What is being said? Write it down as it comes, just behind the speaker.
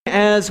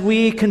As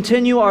we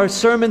continue our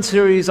sermon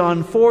series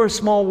on 4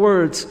 small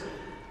words,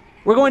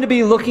 we're going to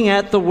be looking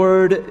at the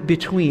word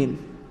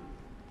between.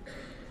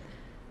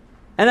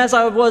 And as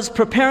I was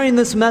preparing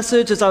this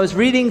message, as I was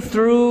reading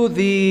through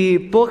the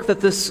book that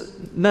this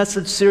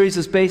message series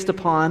is based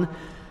upon,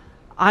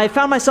 I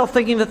found myself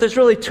thinking that there's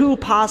really 2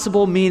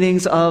 possible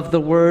meanings of the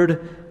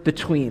word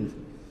between.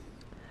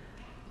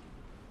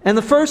 And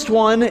the first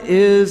one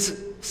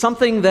is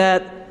something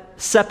that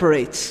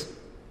separates.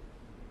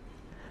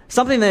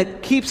 Something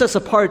that keeps us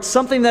apart,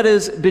 something that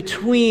is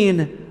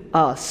between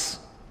us.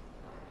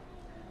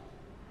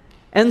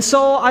 And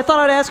so I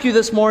thought I'd ask you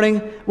this morning,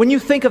 when you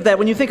think of that,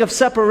 when you think of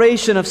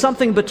separation, of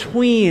something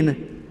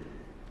between,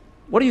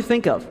 what do you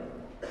think of?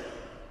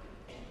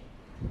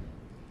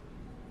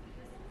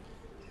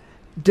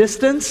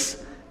 Distance.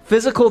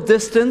 Physical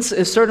distance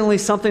is certainly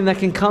something that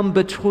can come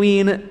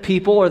between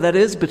people, or that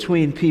is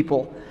between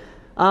people.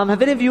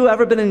 Have any of you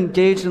ever been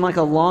engaged in like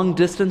a long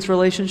distance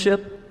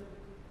relationship?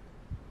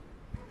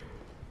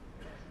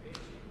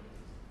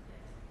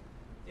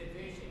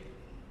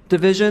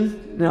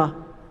 Division? No.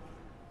 All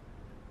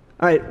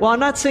right. Well,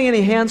 I'm not seeing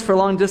any hands for a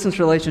long-distance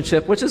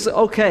relationship, which is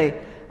okay.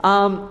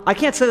 I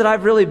can't say that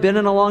I've really been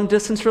in a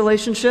long-distance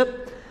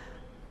relationship.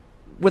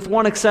 With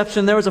one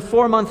exception, there was a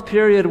 4-month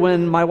period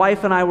when my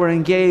wife and I were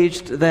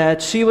engaged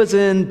that she was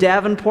in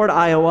Davenport,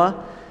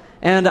 Iowa,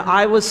 and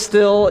I was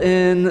still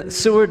in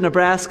Seward,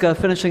 Nebraska,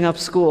 finishing up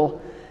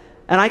school.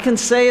 And I can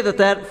say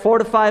that 4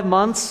 to 5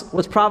 months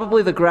was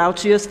probably the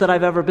grouchiest that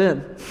I've ever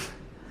been.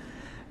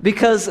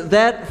 Because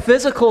that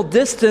physical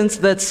distance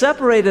that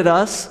separated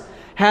us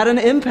had an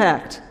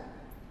impact.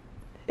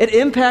 It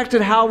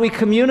impacted how we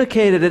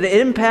communicated. It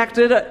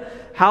impacted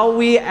how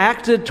we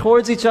acted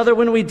towards each other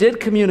when we did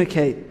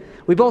communicate.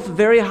 We both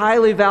very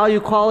highly value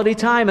quality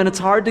time, and it's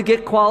hard to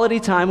get quality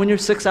time when you're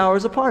 6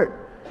 hours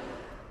apart.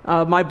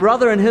 My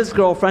brother and his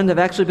girlfriend have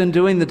actually been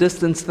doing the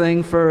distance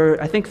thing for,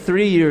 I think,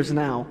 3 years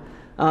now.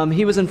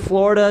 He was in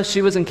Florida,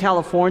 she was in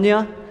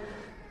California.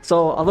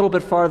 So a little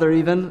bit farther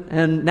even,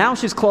 and now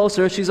she's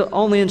closer. She's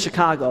only in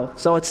Chicago,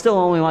 so it's still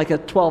only like a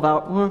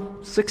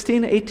 12-hour,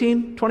 16,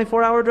 18,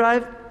 24-hour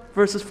drive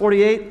versus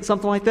 48,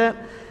 something like that.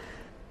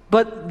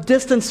 But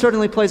distance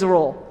certainly plays a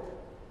role.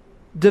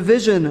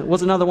 Division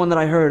was another one that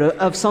I heard,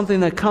 of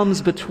something that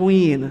comes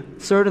between,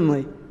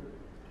 certainly.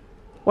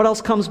 What else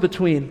comes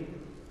between?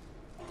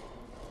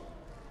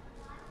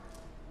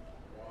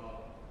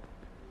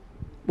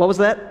 What was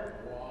that?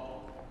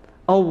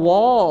 A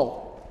wall.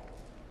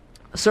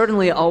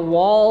 Certainly, a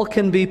wall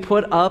can be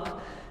put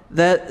up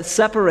that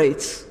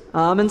separates.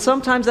 And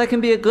sometimes that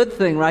can be a good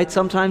thing, right?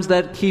 Sometimes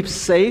that keeps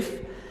safe.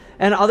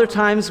 And other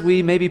times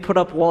we maybe put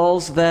up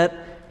walls that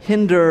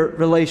hinder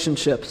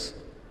relationships.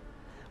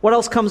 What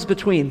else comes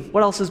between?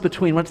 What else is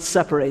between? What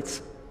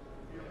separates?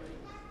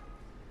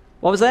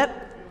 What was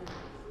that?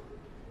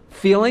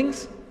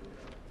 Feelings?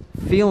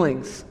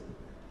 Feelings.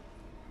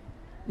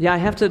 Yeah, I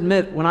have to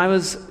admit, when I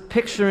was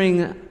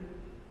picturing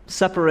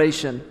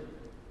separation,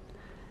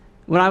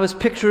 when I was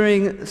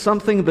picturing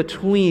something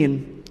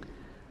between,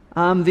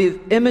 the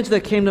image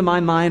that came to my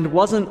mind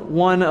wasn't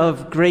one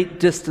of great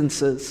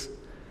distances,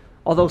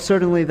 although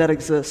certainly that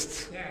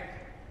exists.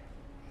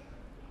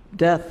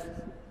 Death,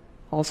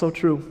 also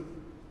true.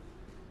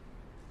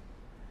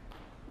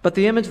 But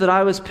the image that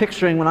I was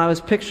picturing when I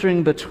was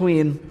picturing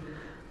between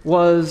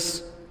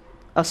was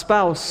a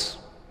spouse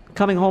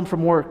coming home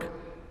from work.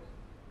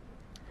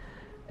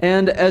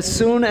 And as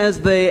soon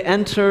as they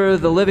enter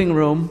the living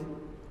room,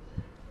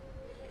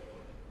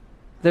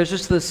 there's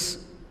just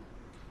this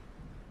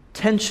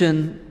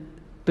tension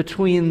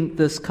between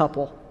this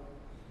couple.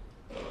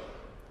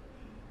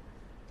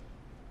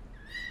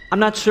 I'm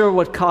not sure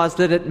what caused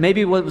it.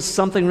 Maybe it was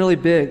something really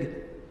big.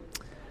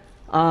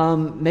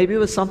 Maybe it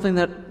was something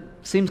that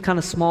seems kind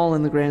of small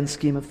in the grand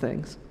scheme of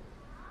things.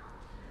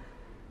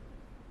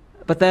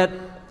 But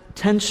that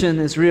tension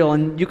is real,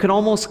 and you can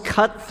almost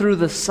cut through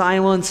the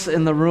silence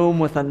in the room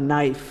with a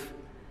knife.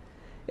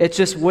 It's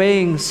just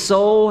weighing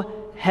so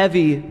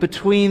heavy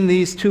between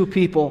these 2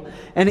 people.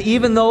 And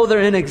even though they're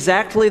in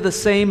exactly the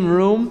same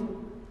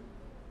room,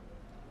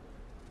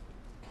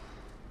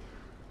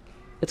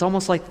 it's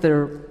almost like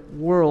they're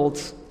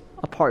worlds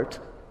apart.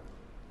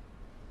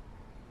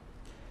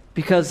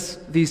 Because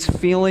these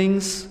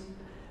feelings,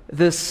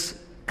 this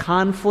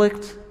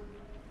conflict,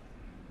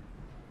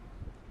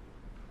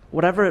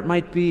 whatever it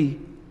might be,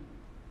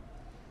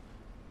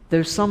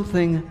 there's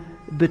something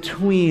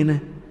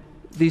between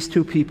these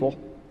 2 people.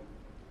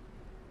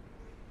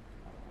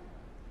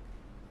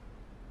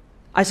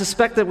 I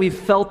suspect that we've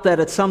felt that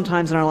at some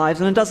times in our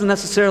lives, and it doesn't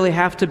necessarily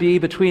have to be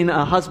between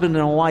a husband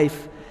and a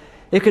wife.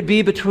 It could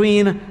be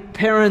between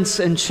parents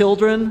and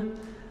children,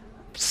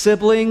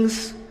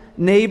 siblings,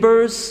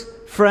 neighbors,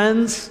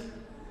 friends,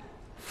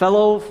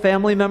 fellow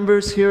family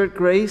members here at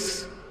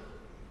Grace.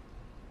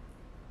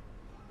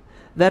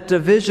 That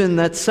division,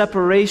 that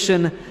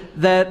separation,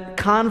 that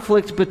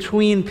conflict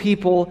between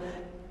people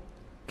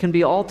can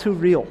be all too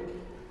real.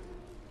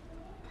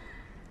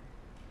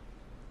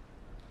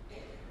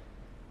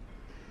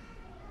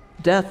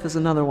 Death is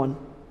another one.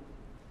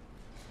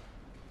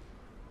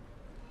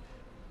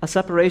 a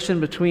separation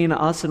between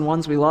us and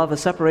ones we love, a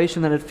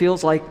separation that it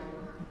feels like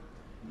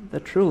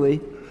that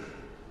truly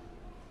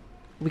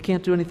we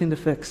can't do anything to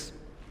fix.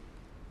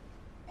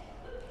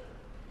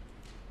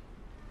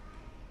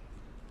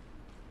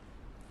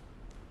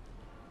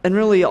 And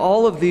really,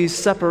 all of these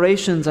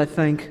separations, I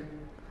think,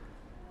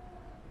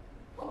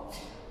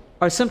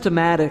 are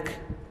symptomatic.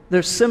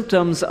 They're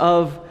symptoms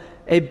of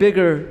a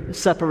bigger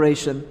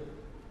separation,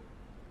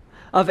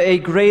 of a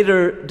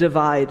greater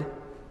divide.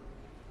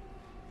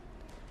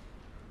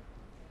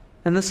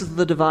 And this is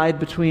the divide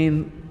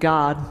between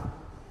God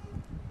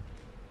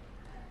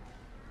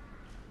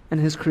and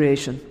His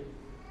creation.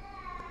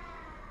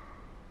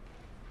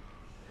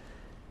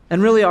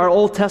 And really, our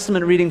Old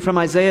Testament reading from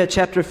Isaiah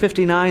chapter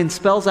 59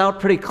 spells out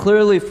pretty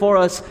clearly for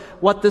us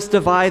what this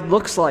divide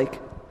looks like.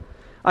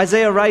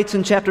 Isaiah writes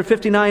in chapter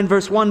 59,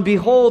 verse 1,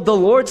 "Behold, the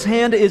Lord's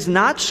hand is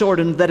not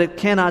shortened that it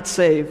cannot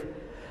save,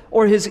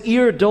 or His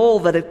ear dull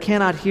that it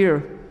cannot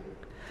hear.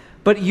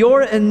 But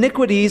your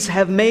iniquities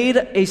have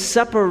made a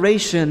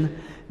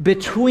separation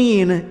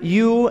between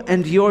you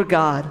and your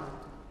God,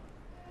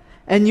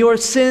 and your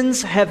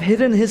sins have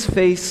hidden His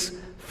face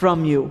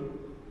from you."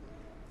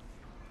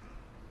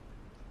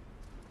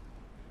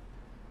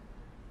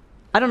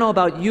 I don't know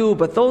about you,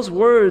 but those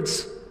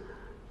words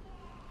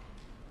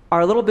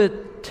are a little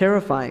bit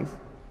terrifying.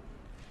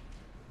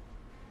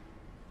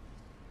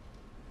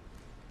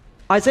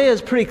 Isaiah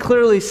is pretty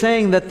clearly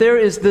saying that there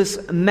is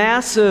this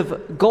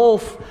massive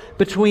gulf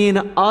between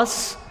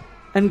us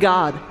and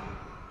God.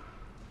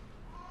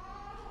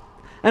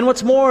 And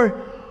what's more,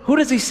 who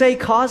does he say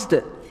caused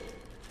it?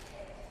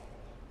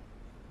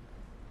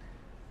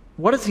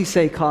 What does he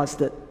say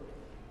caused it?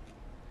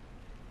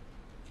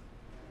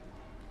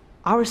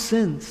 Our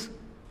sins.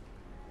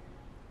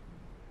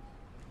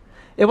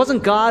 It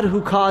wasn't God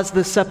who caused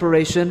this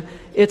separation,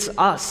 it's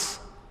us.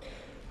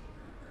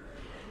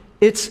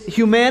 It's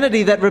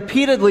humanity that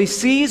repeatedly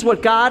sees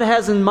what God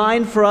has in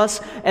mind for us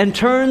and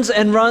turns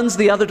and runs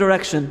the other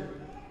direction.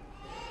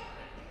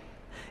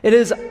 It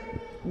is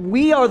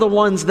we are the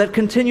ones that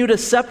continue to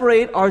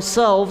separate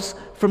ourselves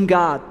from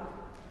God,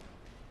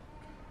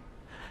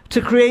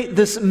 to create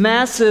this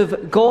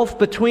massive gulf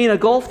between, a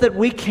gulf that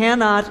we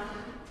cannot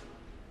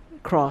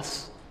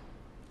cross.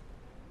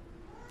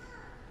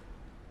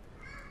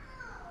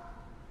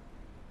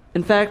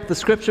 In fact, the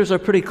scriptures are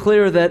pretty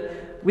clear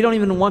that we don't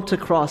even want to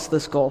cross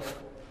this gulf.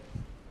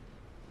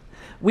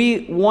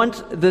 We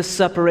want this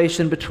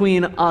separation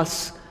between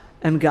us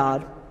and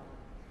God,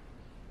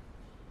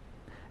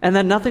 and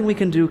that nothing we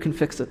can do can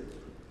fix it.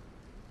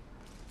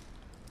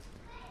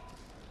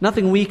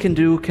 Nothing we can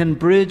do can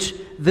bridge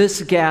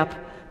this gap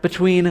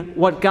between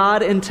what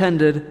God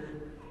intended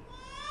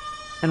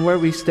and where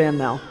we stand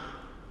now.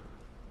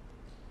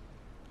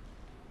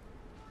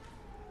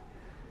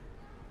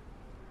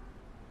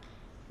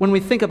 When we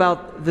think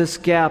about this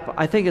gap,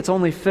 I think it's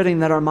only fitting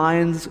that our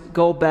minds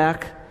go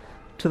back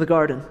to the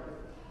garden.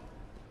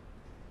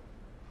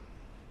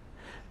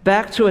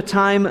 Back to a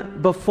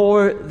time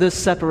before this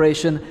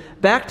separation.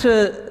 Back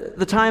to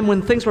the time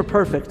when things were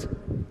perfect.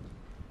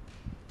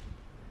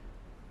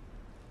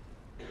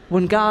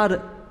 When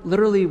God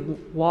literally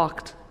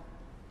walked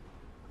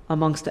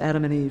amongst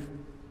Adam and Eve.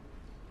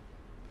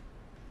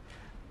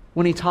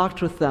 When He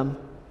talked with them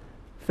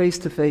face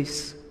to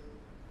face.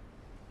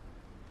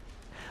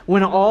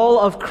 When all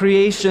of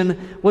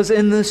creation was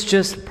in this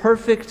just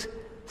perfect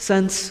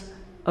sense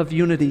of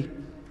unity.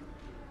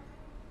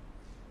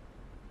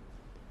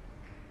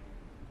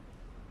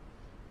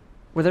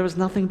 Where there was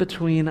nothing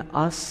between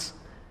us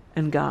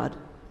and God.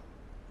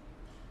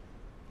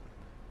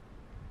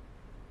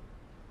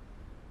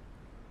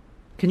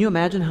 Can you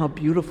imagine how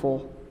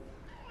beautiful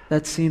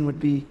that scene would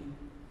be?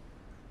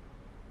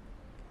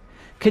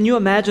 Can you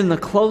imagine the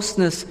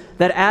closeness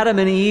that Adam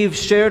and Eve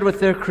shared with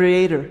their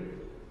Creator?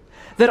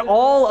 That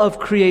all of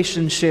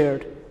creation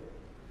shared.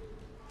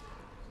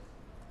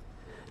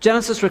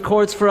 Genesis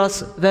records for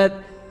us that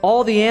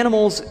all the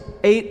animals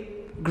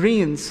ate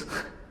greens.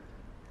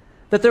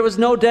 That there was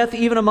no death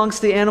even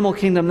amongst the animal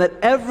kingdom. That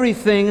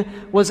everything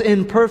was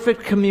in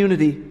perfect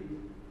community.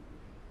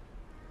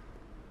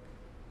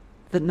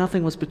 That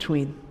nothing was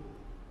between.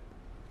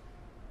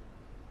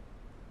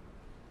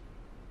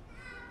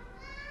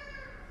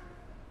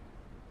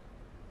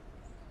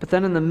 But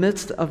then in the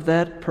midst of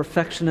that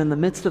perfection, in the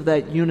midst of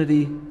that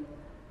unity,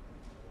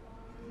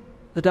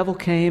 the devil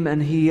came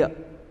and he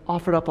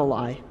offered up a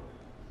lie.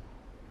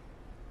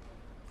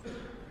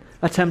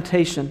 A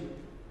temptation.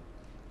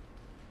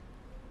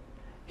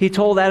 He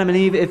told Adam and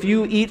Eve, if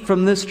you eat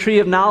from this tree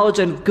of knowledge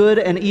and good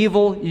and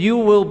evil, you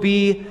will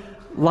be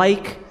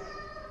like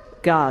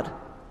God.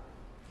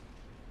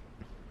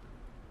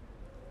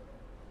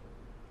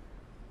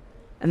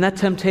 And that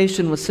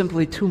temptation was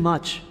simply too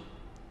much.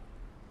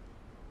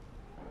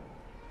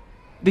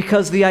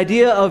 Because the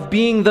idea of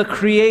being the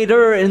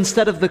creator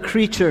instead of the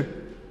creature,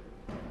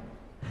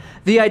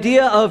 the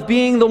idea of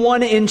being the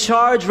one in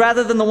charge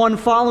rather than the one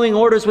following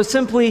orders was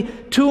simply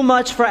too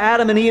much for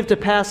Adam and Eve to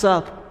pass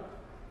up.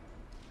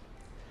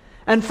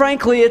 And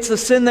frankly, it's a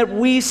sin that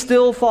we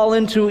still fall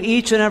into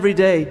each and every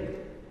day.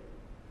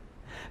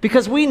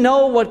 Because we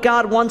know what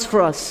God wants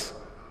for us.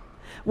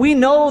 We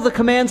know the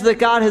commands that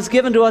God has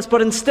given to us,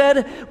 but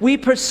instead we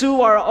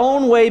pursue our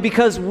own way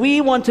because we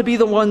want to be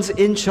the ones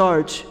in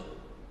charge.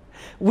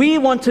 We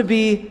want to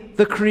be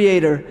the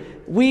creator.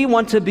 We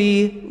want to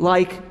be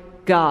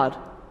like God.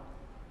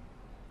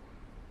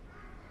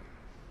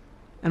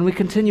 And we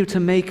continue to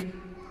make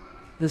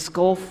this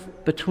gulf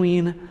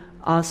between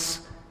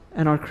us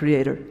and our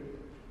Creator.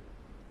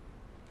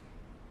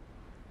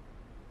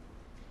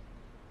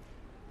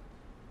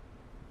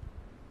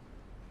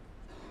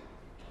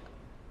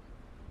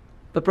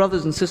 But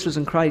brothers and sisters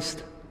in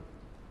Christ,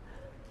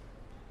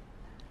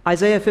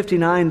 Isaiah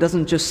 59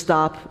 doesn't just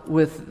stop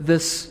with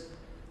this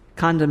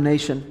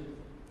condemnation,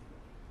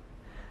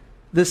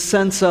 this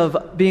sense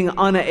of being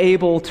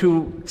unable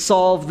to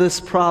solve this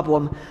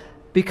problem,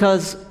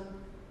 because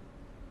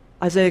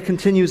Isaiah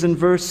continues in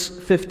verse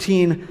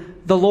 15,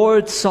 the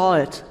Lord saw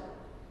it.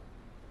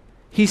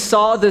 He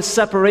saw this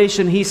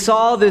separation. He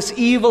saw this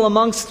evil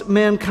amongst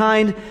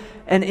mankind,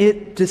 and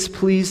it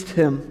displeased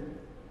him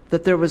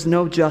that there was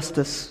no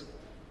justice.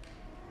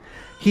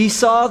 He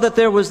saw that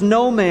there was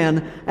no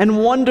man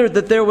and wondered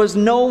that there was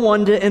no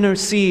one to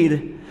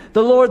intercede.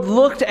 The Lord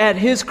looked at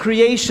his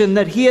creation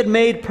that he had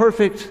made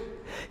perfect.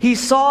 He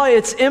saw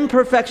its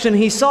imperfection.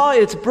 He saw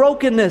its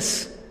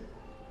brokenness.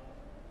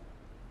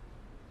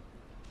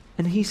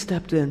 And he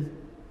stepped in.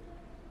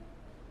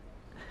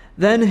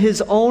 Then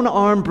his own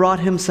arm brought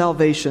him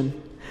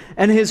salvation,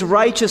 and his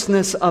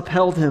righteousness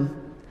upheld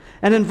him.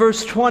 And in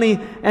verse 20,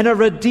 and a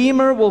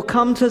Redeemer will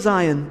come to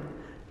Zion,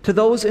 to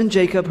those in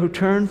Jacob who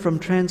turn from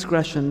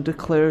transgression,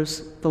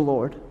 declares the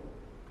Lord.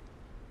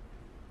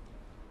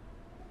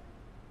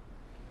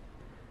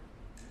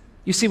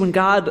 You see, when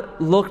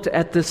God looked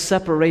at this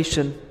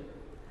separation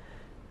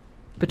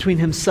between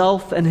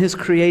himself and his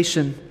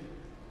creation,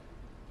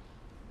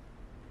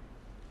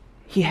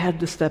 he had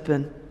to step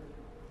in.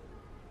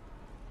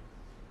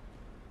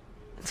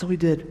 And so he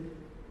did.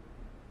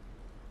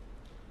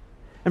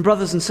 And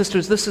brothers and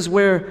sisters, this is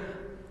where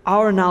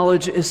our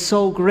knowledge is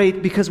so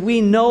great, because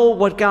we know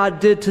what God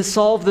did to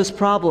solve this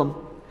problem.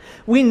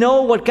 We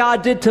know what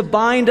God did to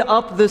bind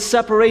up this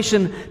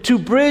separation, to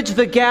bridge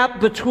the gap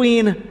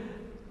between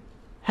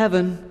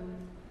heaven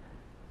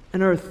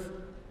and earth.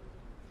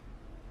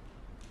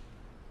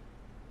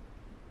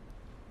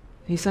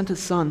 He sent his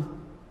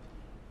Son,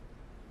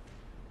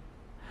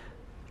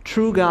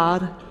 true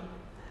God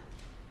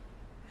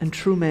and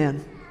true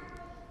man.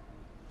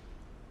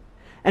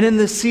 And in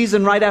this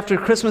season, right after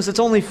Christmas, it's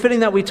only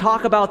fitting that we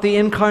talk about the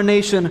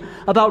incarnation,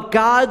 about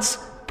God's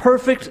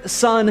perfect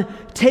Son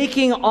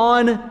taking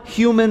on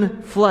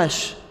human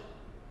flesh.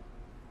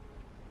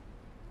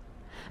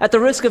 At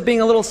the risk of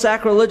being a little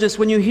sacrilegious,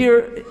 when you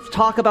hear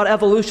talk about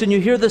evolution, you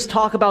hear this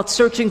talk about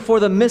searching for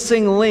the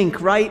missing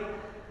link, right?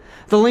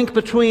 The link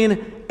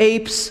between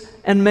apes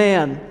and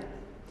man.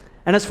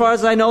 And as far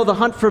as I know, the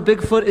hunt for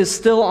Bigfoot is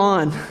still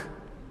on.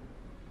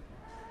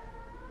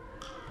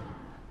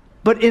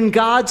 But in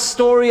God's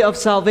story of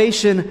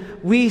salvation,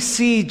 we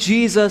see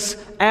Jesus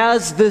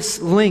as this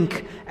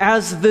link,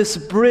 as this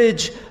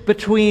bridge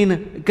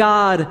between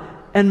God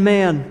and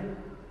man.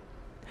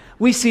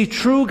 We see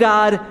true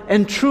God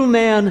and true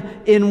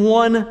man in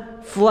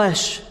one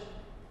flesh.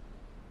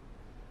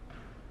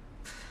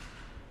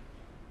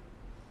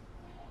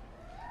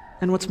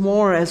 And what's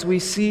more, as we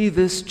see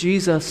this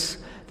Jesus,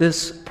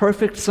 this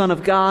perfect Son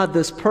of God,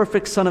 this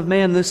perfect Son of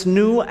Man, this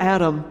new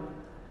Adam,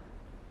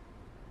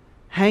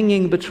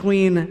 hanging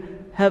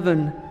between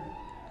heaven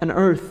and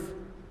earth,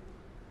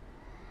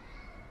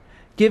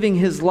 giving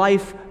his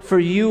life for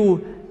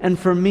you and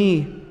for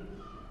me,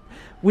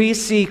 we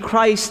see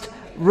Christ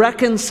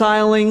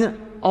reconciling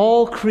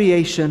all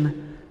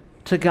creation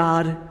to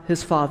God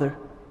his Father.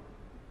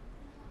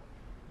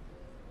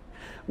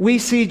 We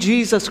see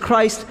Jesus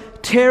Christ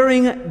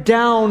tearing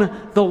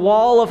down the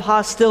wall of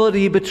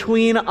hostility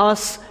between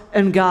us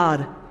and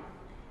God.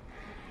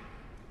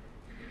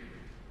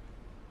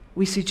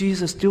 We see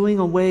Jesus doing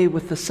away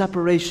with the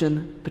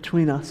separation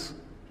between us.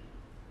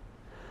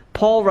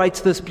 Paul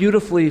writes this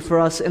beautifully for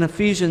us in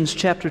Ephesians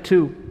chapter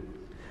 2.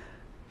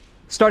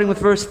 Starting with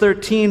verse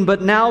 13,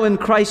 but now in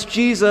Christ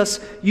Jesus,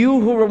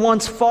 you who were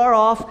once far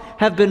off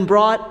have been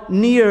brought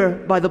near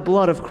by the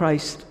blood of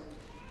Christ.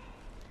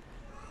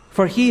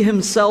 For he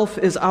himself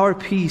is our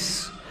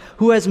peace,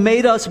 who has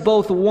made us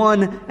both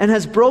one and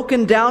has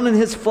broken down in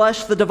his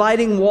flesh the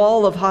dividing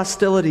wall of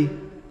hostility,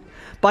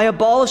 by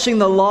abolishing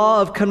the law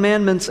of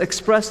commandments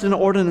expressed in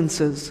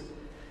ordinances,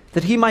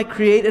 that he might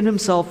create in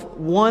himself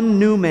one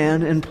new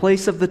man in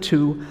place of the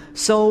two,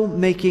 so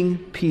making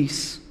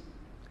peace,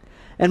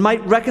 and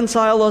might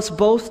reconcile us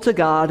both to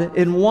God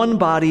in one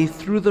body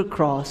through the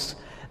cross,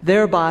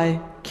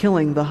 thereby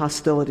killing the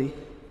hostility.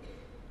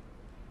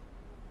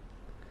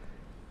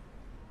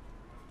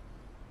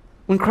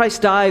 When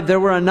Christ died, there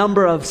were a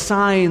number of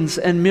signs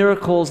and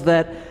miracles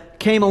that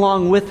came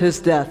along with his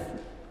death.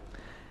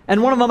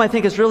 And one of them I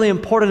think is really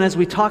important as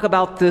we talk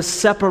about this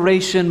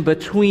separation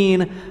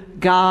between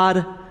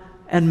God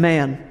and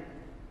man.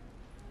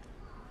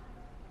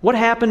 What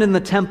happened in the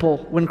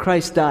temple when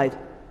Christ died?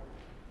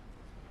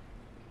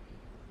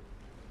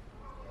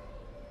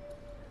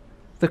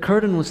 The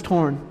curtain was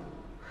torn.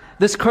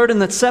 This curtain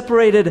that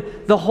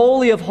separated the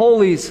Holy of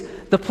Holies,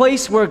 the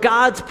place where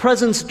God's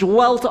presence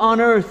dwelt on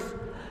earth,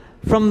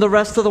 from the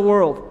rest of the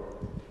world.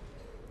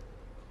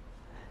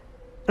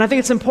 And I think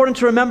it's important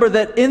to remember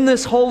that in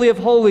this Holy of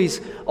Holies,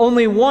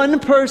 only one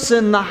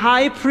person, the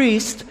high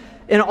priest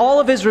in all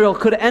of Israel,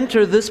 could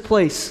enter this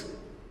place.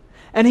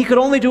 And he could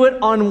only do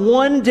it on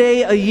one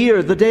day a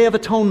year, the Day of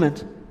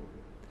Atonement.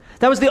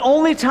 That was the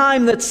only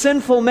time that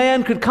sinful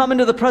man could come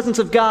into the presence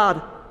of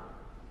God.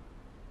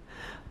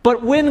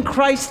 But when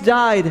Christ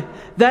died,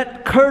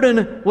 that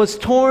curtain was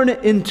torn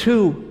in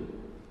two,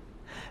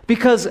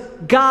 because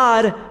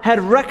God had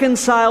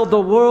reconciled the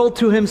world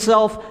to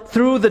himself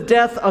through the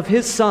death of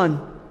his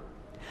Son.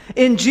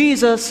 In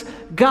Jesus,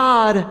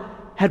 God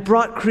had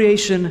brought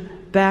creation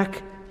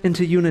back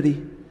into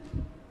unity.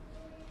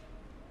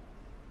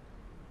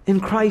 In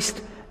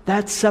Christ,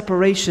 that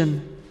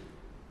separation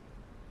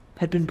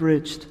had been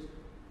bridged.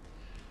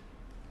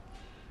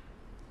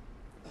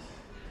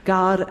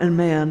 God and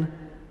man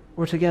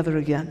were together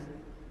again.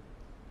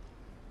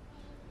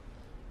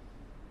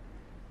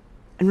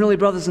 And really,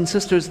 brothers and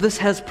sisters, this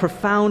has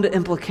profound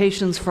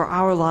implications for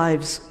our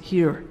lives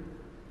here.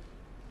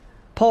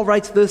 Paul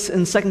writes this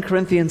in 2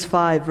 Corinthians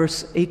 5,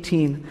 verse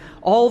 18.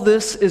 All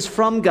this is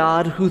from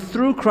God, who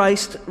through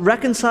Christ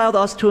reconciled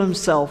us to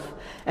himself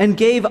and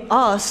gave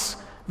us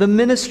the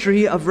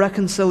ministry of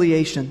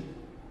reconciliation.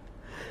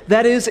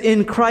 That is,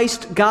 in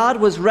Christ,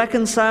 God was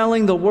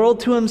reconciling the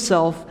world to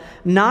himself,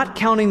 not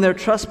counting their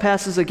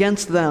trespasses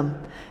against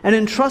them, and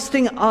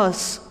entrusting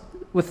us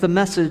with the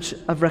message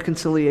of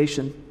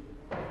reconciliation.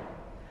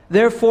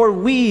 Therefore,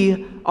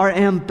 we are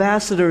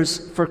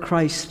ambassadors for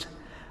Christ,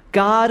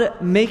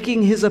 God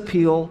making his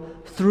appeal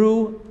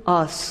through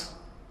us.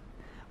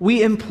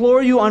 We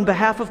implore you on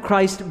behalf of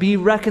Christ, be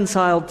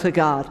reconciled to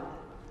God.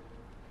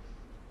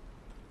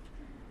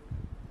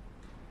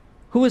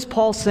 Who is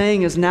Paul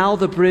saying is now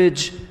the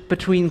bridge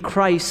between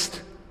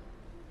Christ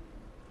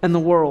and the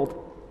world?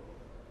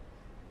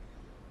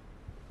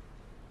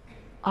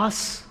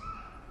 Us,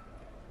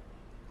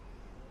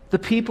 the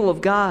people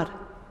of God.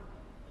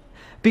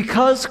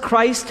 Because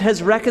Christ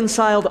has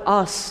reconciled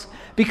us,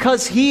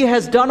 because he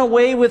has done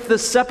away with the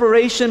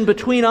separation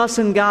between us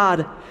and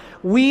God,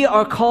 we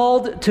are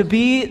called to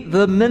be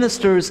the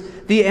ministers,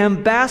 the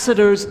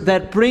ambassadors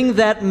that bring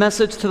that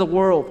message to the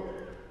world.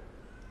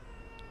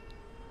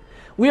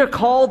 We are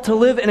called to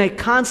live in a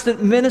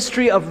constant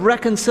ministry of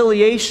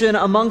reconciliation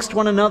amongst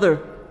one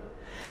another,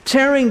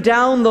 tearing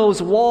down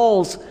those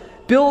walls,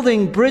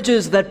 building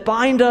bridges that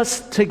bind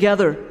us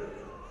together.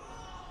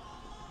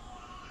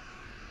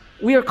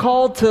 We are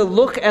called to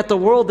look at the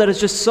world that is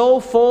just so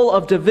full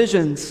of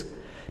divisions.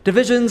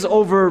 Divisions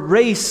over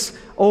race,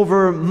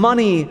 over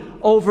money,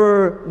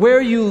 over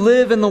where you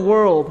live in the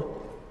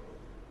world.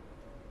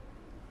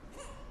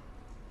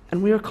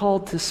 And we are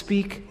called to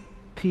speak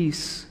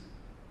peace,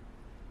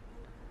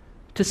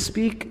 to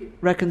speak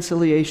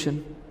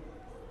reconciliation,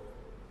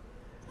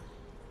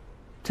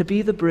 to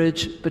be the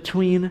bridge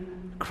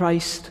between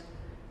Christ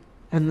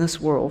and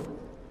this world,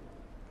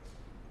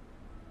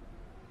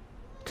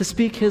 to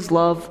speak his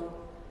love,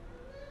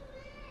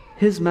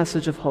 his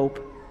message of hope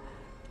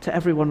to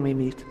everyone we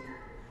meet.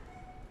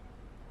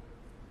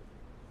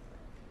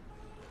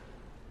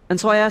 And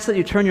so I ask that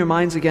you turn your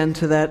minds again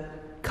to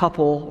that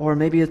couple, or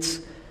maybe it's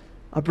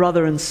a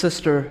brother and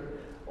sister,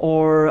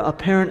 or a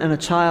parent and a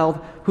child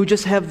who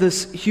just have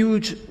this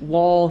huge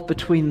wall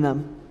between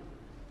them.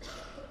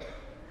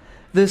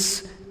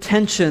 This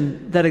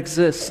tension that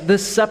exists,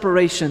 this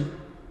separation.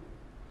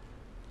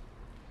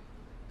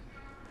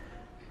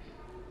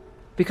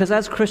 Because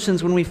as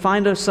Christians, when we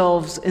find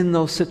ourselves in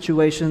those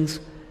situations,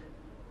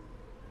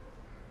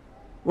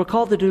 we're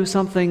called to do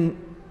something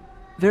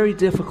very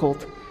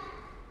difficult,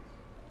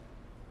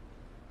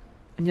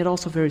 and yet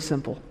also very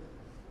simple.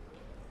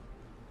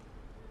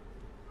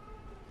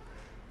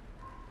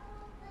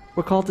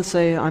 We're called to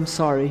say, I'm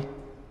sorry,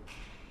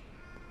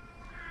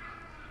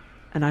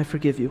 and I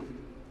forgive you.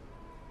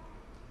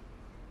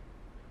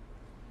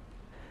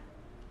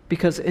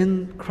 Because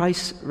in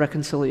Christ's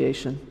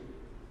reconciliation,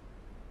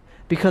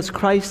 because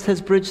Christ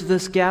has bridged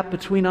this gap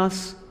between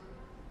us,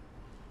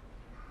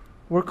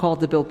 we're called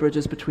to build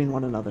bridges between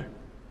one another.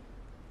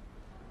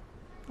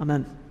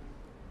 Amen.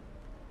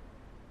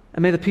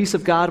 And may the peace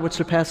of God, which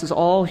surpasses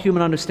all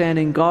human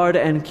understanding, guard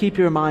and keep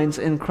your minds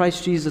in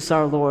Christ Jesus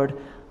our Lord.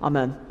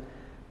 Amen.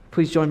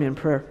 Please join me in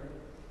prayer.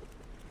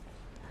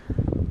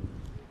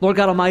 Lord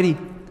God Almighty,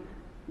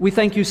 we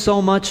thank you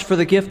so much for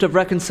the gift of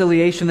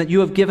reconciliation that you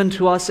have given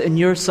to us in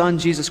your Son,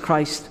 Jesus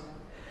Christ.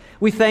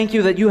 We thank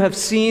you that you have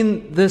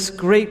seen this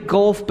great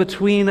gulf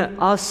between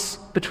us,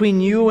 between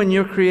you and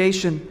your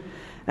creation,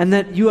 and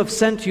that you have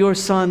sent your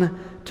Son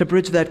to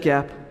bridge that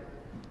gap,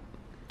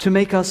 to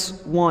make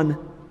us one,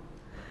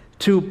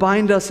 to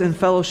bind us in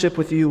fellowship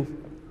with you.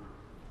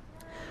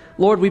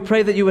 Lord, we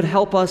pray that you would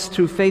help us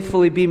to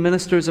faithfully be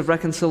ministers of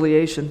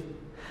reconciliation.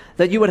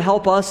 that you would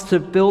help us to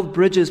build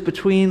bridges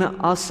between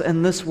us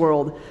and this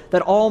world,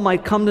 that all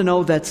might come to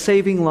know that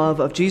saving love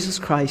of Jesus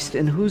Christ,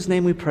 in whose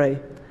name we pray.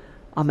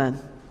 Amen.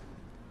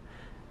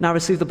 Now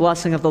receive the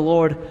blessing of the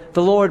Lord.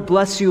 The Lord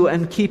bless you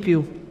and keep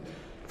you.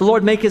 The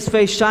Lord make his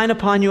face shine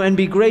upon you and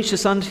be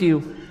gracious unto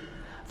you.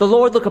 The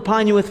Lord look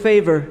upon you with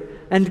favor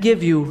and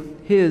give you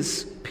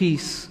his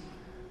peace.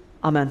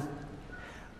 Amen.